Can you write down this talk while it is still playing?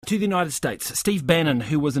To the United States, Steve Bannon,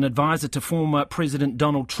 who was an advisor to former President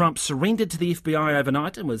Donald Trump, surrendered to the FBI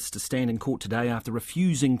overnight and was to stand in court today after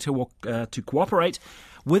refusing to cooperate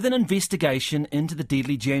with an investigation into the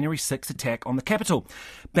deadly January 6 attack on the Capitol.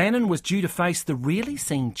 Bannon was due to face the rarely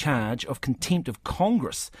seen charge of contempt of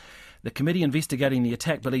Congress. The committee investigating the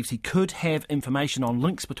attack believes he could have information on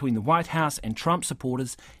links between the White House and Trump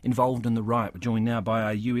supporters involved in the riot. We're joined now by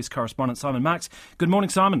our US correspondent, Simon Marks. Good morning,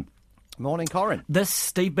 Simon. Morning, Corin. This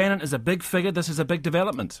Steve Bannon is a big figure. This is a big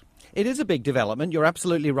development. It is a big development. You're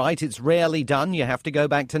absolutely right. It's rarely done. You have to go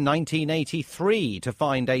back to 1983 to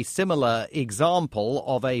find a similar example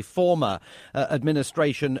of a former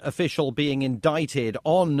administration official being indicted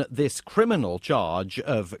on this criminal charge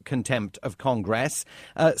of contempt of Congress.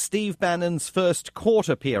 Steve Bannon's first court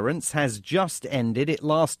appearance has just ended. It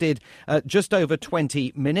lasted just over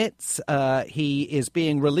 20 minutes. He is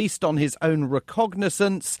being released on his own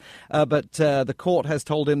recognizance, but the court has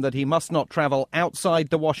told him that he must not travel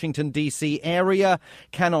outside the Washington D.C. area,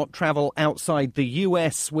 cannot travel outside the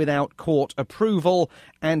U.S. without court approval,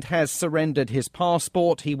 and has surrendered his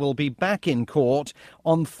passport. He will be back in court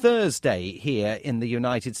on Thursday here in the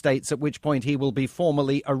United States, at which point he will be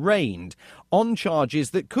formally arraigned on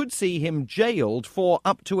charges that could see him jailed for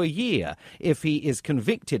up to a year if he is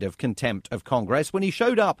convicted of contempt of Congress. When he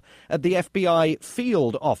showed up at the FBI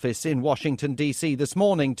field office in Washington, D.C. this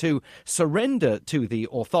morning to surrender to the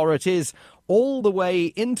authorities, all the way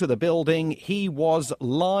into the building, he was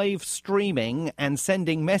live streaming and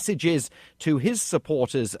sending messages to his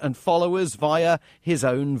supporters and followers via his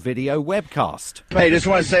own video webcast. Hey, just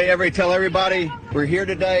want to tell everybody, we're here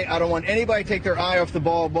today. I don't want anybody to take their eye off the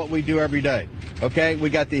ball of what we do every day. Okay, we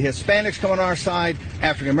got the Hispanics coming on our side,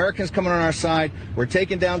 African Americans coming on our side. We're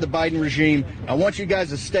taking down the Biden regime. I want you guys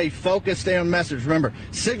to stay focused, stay on message. Remember,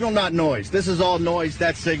 signal, not noise. This is all noise,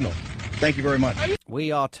 that's signal. Thank you very much.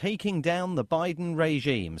 We are taking down the Biden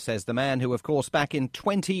regime, says the man who, of course, back in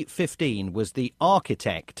 2015 was the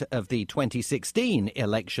architect of the 2016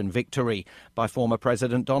 election victory by former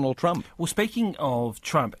President Donald Trump. Well, speaking of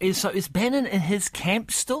Trump, is Bannon in his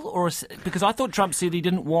camp still? Because I thought Trump said he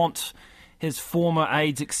didn't want his former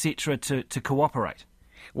aides, etc., to cooperate.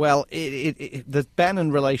 Well, the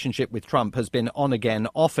Bannon relationship with Trump has been on again,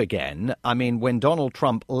 off again. I mean, when Donald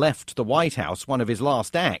Trump left the White House, one of his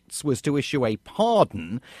last acts was to issue a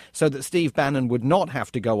pardon so that Steve Bannon would not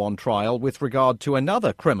have to go on trial with regard to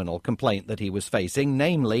another criminal complaint that he was facing,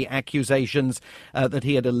 namely accusations that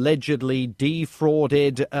he had allegedly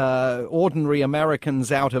defrauded ordinary Americans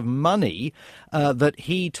out of money that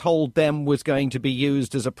he told them was going to be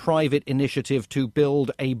used as a private initiative to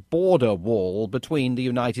build a border wall between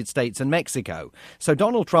the United States and Mexico. So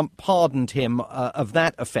Donald Trump pardoned him of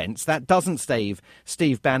that offence. That doesn't save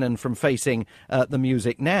Steve Bannon from facing the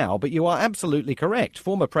music now. But you are absolutely correct.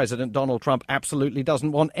 Former President Donald Trump absolutely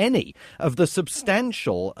doesn't want any of the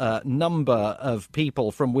substantial number of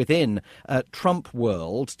people from within Trump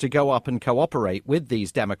world to go up and cooperate with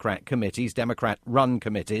these Democrat committees, Democrat-run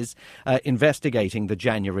committees, investigating the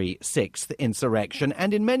January 6th insurrection.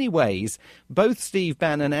 And in many ways, both Steve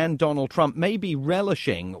Bannon and Donald Trump may be relishing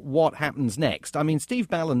what happens next. I mean, Steve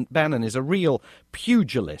Bannon is a real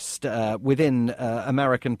pugilist within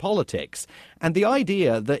American politics. And the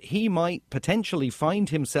idea that he might potentially find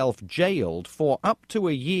himself jailed for up to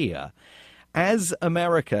a year as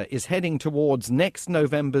America is heading towards next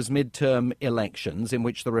November's midterm elections, in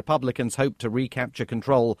which the Republicans hope to recapture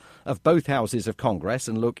control of both houses of Congress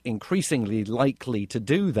and look increasingly likely to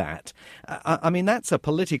do that. I mean, that's a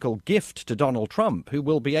political gift to Donald Trump, who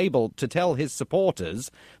will be able to tell his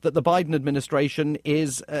supporters that the Biden administration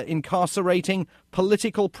is incarcerating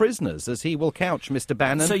political prisoners, as he will couch Mr.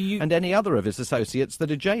 Bannon and any other of his associates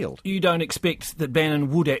that are jailed. You don't expect that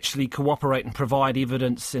Bannon would actually cooperate and provide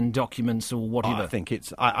evidence and documents or whatever?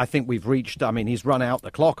 I think we've reached, I mean, he's run out the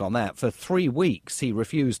clock on that. For 3 weeks, he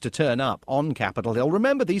refused to turn up on Capitol Hill.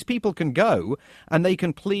 Remember, these people can go and they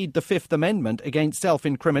can plead the Fifth Amendment against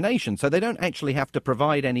self-incrimination, so they don't actually have to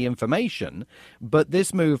provide any information. But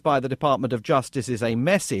this move by the Department of Justice is a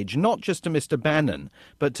message, not just to Mr. Bannon,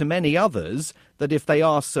 but to many others, that if they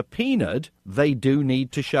are subpoenaed, they do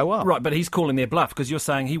need to show up. Right, but he's calling their bluff, because you're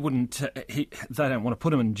saying he wouldn't. They don't want to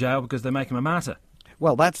put him in jail because they make him a martyr.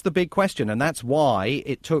 Well, that's the big question, and that's why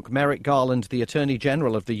it took Merrick Garland, the Attorney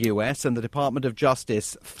General of the U.S., and the Department of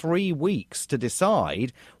Justice 3 weeks to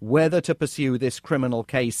decide whether to pursue this criminal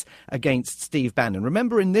case against Steve Bannon.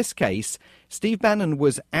 Remember, in this case, Steve Bannon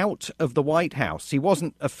was out of the White House. He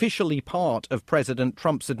wasn't officially part of President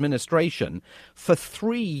Trump's administration for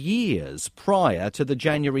 3 years prior to the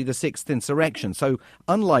January the 6th insurrection. So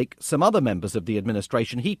unlike some other members of the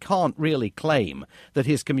administration, he can't really claim that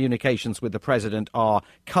his communications with the president are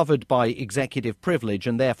covered by executive privilege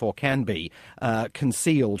and therefore can be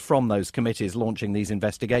concealed from those committees launching these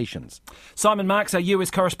investigations. Simon Marks, our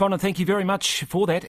US correspondent, thank you very much for that.